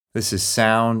This is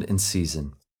Sound and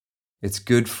Season. It's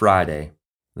Good Friday,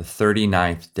 the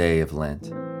 39th day of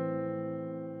Lent.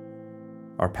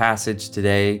 Our passage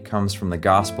today comes from the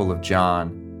Gospel of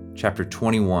John, chapter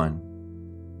 21,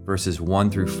 verses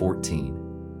 1 through 14.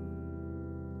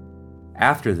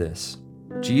 After this,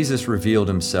 Jesus revealed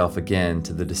himself again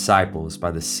to the disciples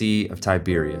by the Sea of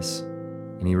Tiberias,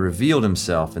 and he revealed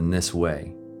himself in this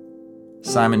way.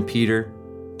 Simon Peter,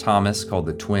 Thomas called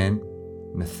the twin,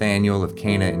 Nathanael of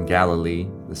Cana in Galilee,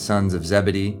 the sons of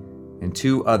Zebedee, and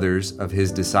two others of his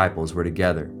disciples were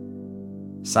together.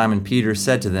 Simon Peter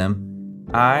said to them,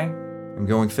 "I am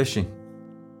going fishing."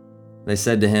 They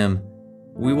said to him,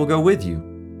 "We will go with you."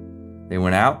 They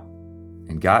went out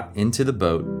and got into the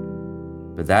boat,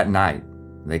 but that night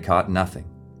they caught nothing.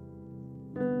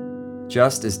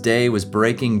 Just as day was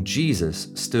breaking, Jesus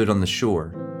stood on the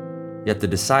shore, yet the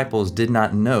disciples did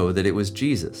not know that it was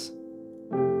Jesus.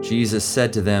 Jesus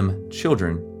said to them,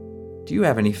 "Children, do you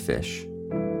have any fish?"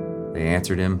 They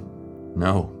answered him,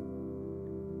 "No."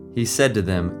 He said to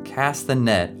them, "Cast the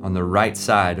net on the right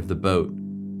side of the boat,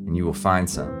 and you will find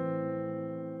some."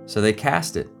 So they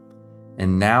cast it,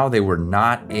 and now they were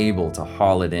not able to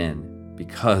haul it in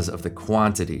because of the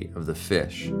quantity of the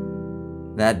fish.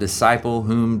 That disciple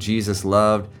whom Jesus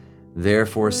loved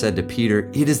therefore said to Peter,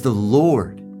 "It is the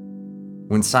Lord."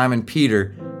 When Simon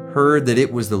Peter heard that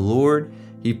it was the Lord,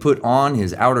 he put on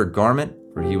his outer garment,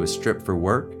 for he was stripped for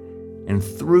work, and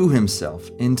threw himself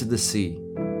into the sea.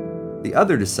 The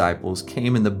other disciples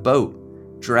came in the boat,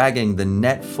 dragging the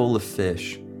net full of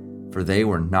fish, for they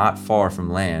were not far from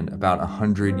land, about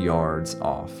 100 yards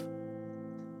off.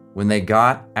 When they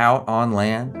got out on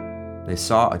land, they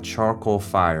saw a charcoal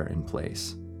fire in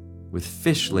place, with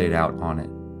fish laid out on it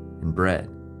and bread.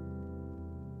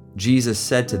 Jesus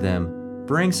said to them,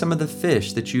 "Bring some of the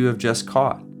fish that you have just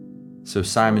caught." So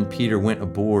Simon Peter went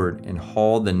aboard and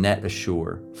hauled the net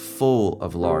ashore, full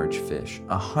of large fish,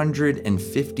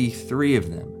 153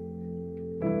 of them.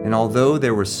 And although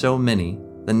there were so many,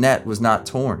 the net was not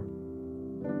torn.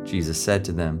 Jesus said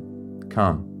to them,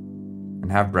 "Come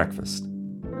and have breakfast."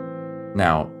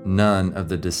 Now, none of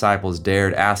the disciples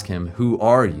dared ask him, "Who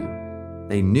are you?"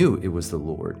 They knew it was the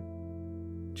Lord.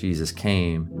 Jesus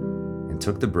came and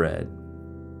took the bread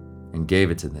and gave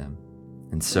it to them,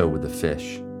 and so with the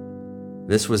fish.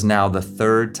 This was now the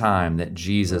third time that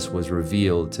Jesus was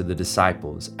revealed to the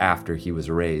disciples after he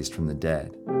was raised from the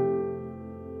dead.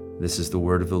 This is the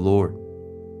word of the Lord.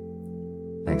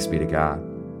 Thanks be to God.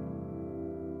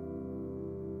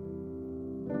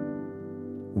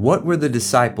 What were the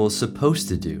disciples supposed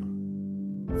to do?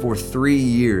 For 3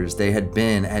 years they had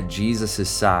been at Jesus'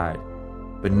 side,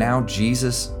 but now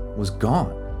Jesus was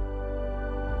gone.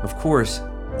 Of course,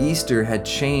 Easter had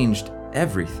changed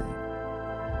everything.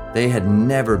 They had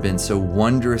never been so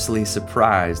wondrously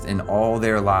surprised in all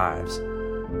their lives,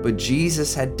 but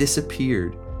Jesus had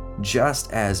disappeared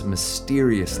just as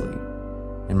mysteriously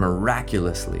and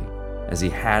miraculously as he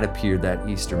had appeared that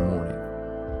Easter morning.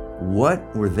 What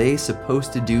were they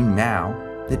supposed to do now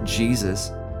that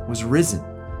Jesus was risen?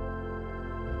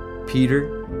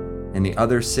 Peter and the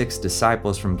other 6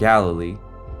 disciples from Galilee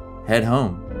head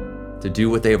home to do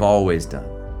what they've always done: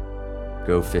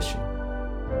 go fishing.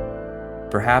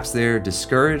 Perhaps they're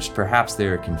discouraged, perhaps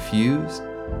they're confused.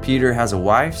 Peter has a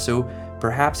wife, so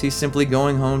perhaps he's simply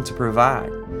going home to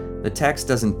provide. The text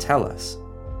doesn't tell us,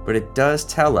 but it does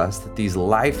tell us that these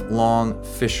lifelong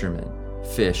fishermen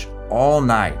fish all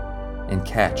night and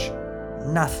catch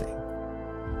nothing.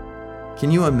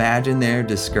 Can you imagine their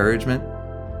discouragement?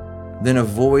 Then a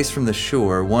voice from the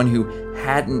shore, one who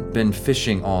hadn't been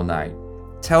fishing all night,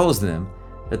 tells them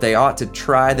that they ought to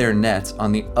try their nets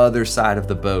on the other side of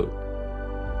the boat.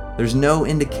 There's no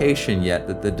indication yet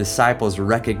that the disciples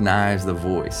recognize the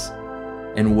voice,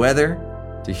 and whether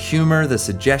to humor the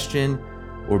suggestion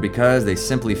or because they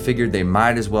simply figured they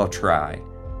might as well try,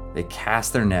 they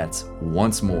cast their nets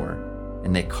once more,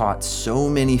 and they caught so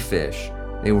many fish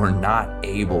they were not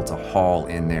able to haul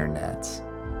in their nets.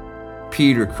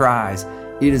 Peter cries,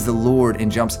 "It is the Lord,"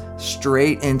 and jumps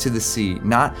straight into the sea,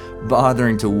 not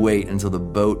bothering to wait until the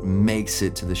boat makes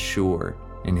it to the shore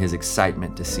in his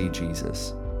excitement to see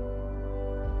Jesus.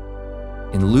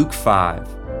 In Luke 5,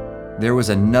 there was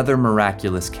another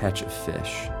miraculous catch of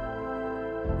fish.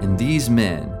 And these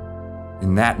men,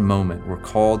 in that moment, were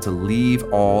called to leave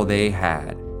all they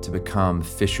had to become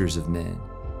fishers of men.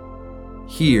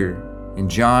 Here, in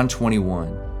John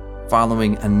 21,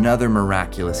 following another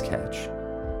miraculous catch,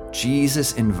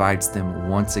 Jesus invites them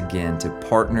once again to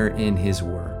partner in his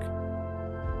work.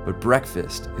 But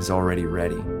breakfast is already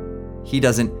ready. He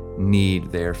doesn't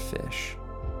need their fish.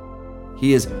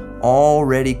 He is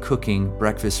already cooking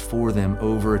breakfast for them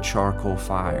over a charcoal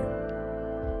fire.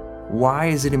 Why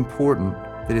is it important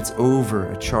that it's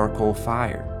over a charcoal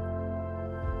fire?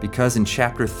 Because in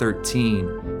chapter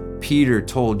 13, Peter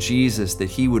told Jesus that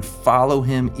he would follow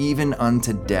him even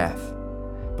unto death.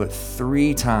 But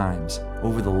 3 times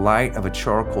over the light of a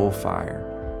charcoal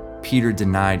fire, Peter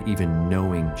denied even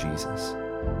knowing Jesus.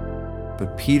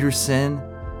 But Peter's sin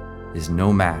is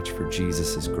no match for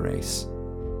Jesus' grace.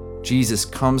 Jesus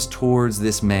comes towards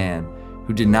this man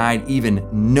who denied even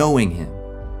knowing him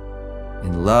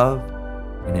in love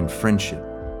and in friendship,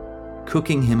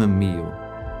 cooking him a meal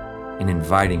and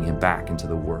inviting him back into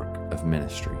the work of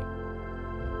ministry.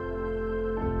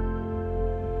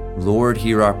 Lord,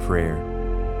 hear our prayer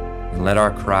and let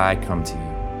our cry come to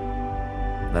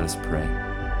you. Let us pray.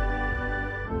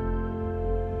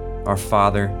 Our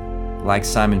Father, like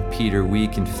Simon Peter, we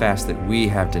confess that we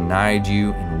have denied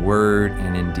you in word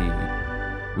and in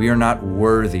deed. We are not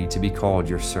worthy to be called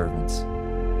your servants,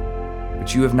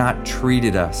 but you have not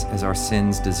treated us as our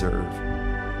sins deserve.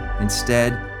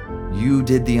 Instead, you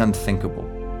did the unthinkable.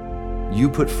 You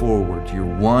put forward your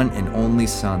one and only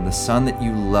Son, the Son that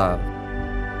you love,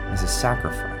 as a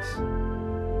sacrifice.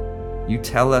 You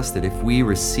tell us that if we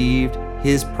received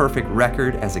his perfect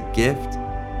record as a gift,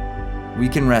 we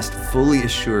can rest fully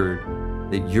assured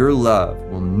that your love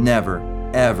will never,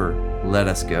 ever let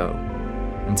us go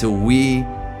until we,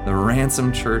 the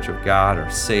ransomed church of God, are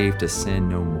saved to sin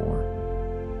no more.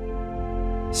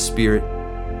 Spirit,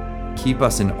 keep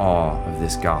us in awe of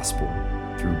this gospel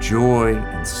through joy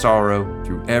and sorrow,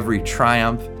 through every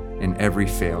triumph and every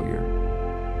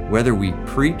failure. Whether we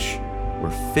preach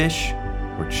or fish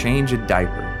or change a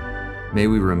diaper, may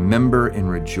we remember and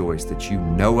rejoice that you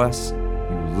know us,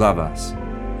 you love us,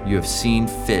 you have seen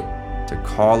fit to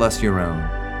call us your own,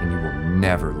 and you will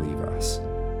never leave us.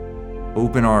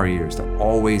 Open our ears to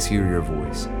always hear your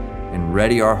voice, and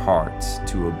ready our hearts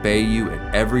to obey you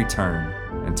at every turn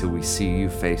until we see you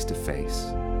face to face.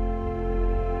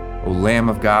 O Lamb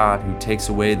of God, who takes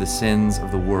away the sins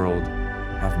of the world,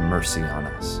 have mercy on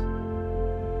us.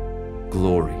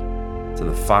 Glory to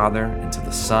the Father, and to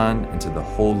the Son, and to the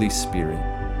Holy Spirit,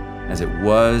 as it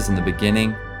was in the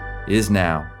beginning, is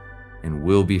now, and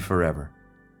will be forever.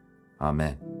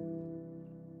 Amen.